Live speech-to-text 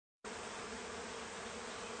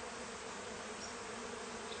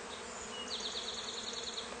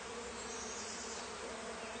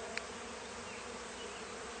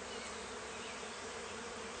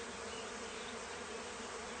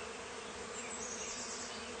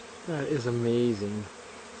That is amazing.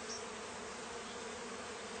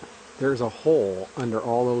 There's a hole under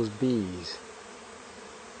all those bees.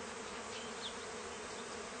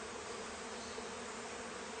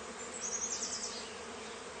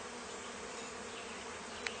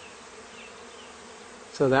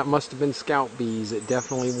 So that must have been scout bees that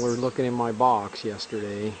definitely were looking in my box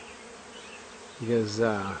yesterday, because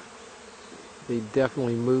they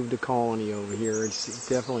definitely moved a colony over here. It's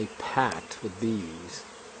definitely packed with bees.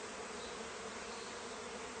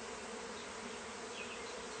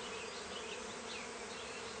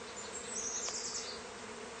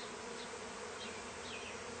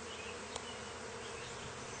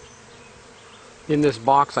 In this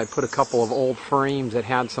box I put a couple of old frames that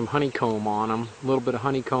had some honeycomb on them, a little bit of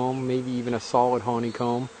honeycomb, maybe even a solid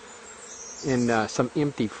honeycomb, and some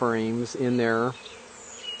empty frames in there.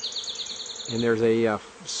 And there's a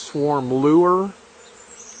swarm lure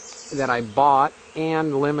that I bought,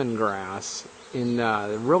 and lemongrass. And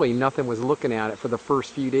really nothing was looking at it for the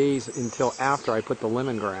first few days until after I put the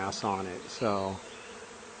lemongrass on it. So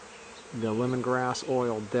the lemongrass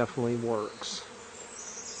oil definitely works.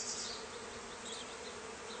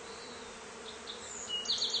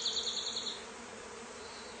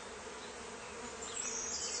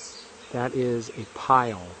 That is a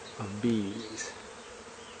pile of bees.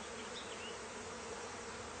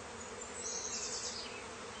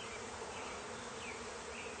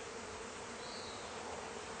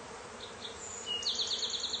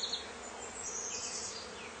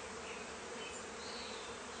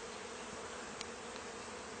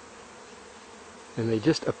 And they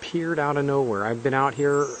just appeared out of nowhere. I've been out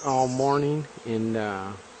here all morning, and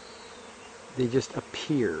they just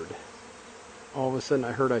appeared. All of a sudden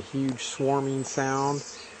I heard a huge swarming sound,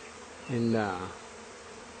 and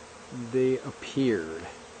they appeared.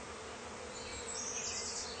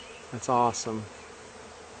 That's awesome.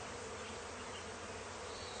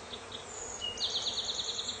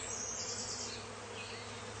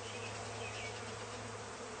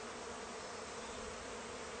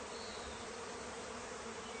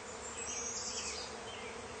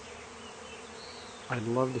 I'd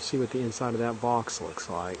love to see what the inside of that box looks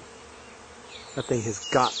like. That thing has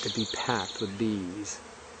got to be packed with bees.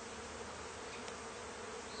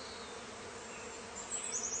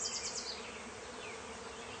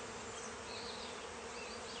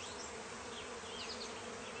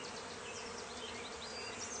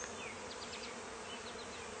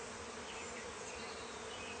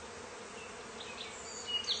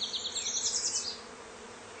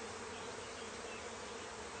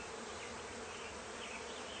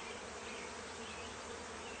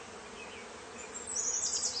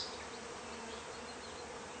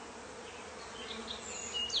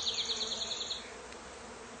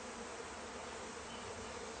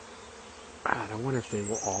 God, I wonder if they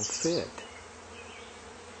will all fit.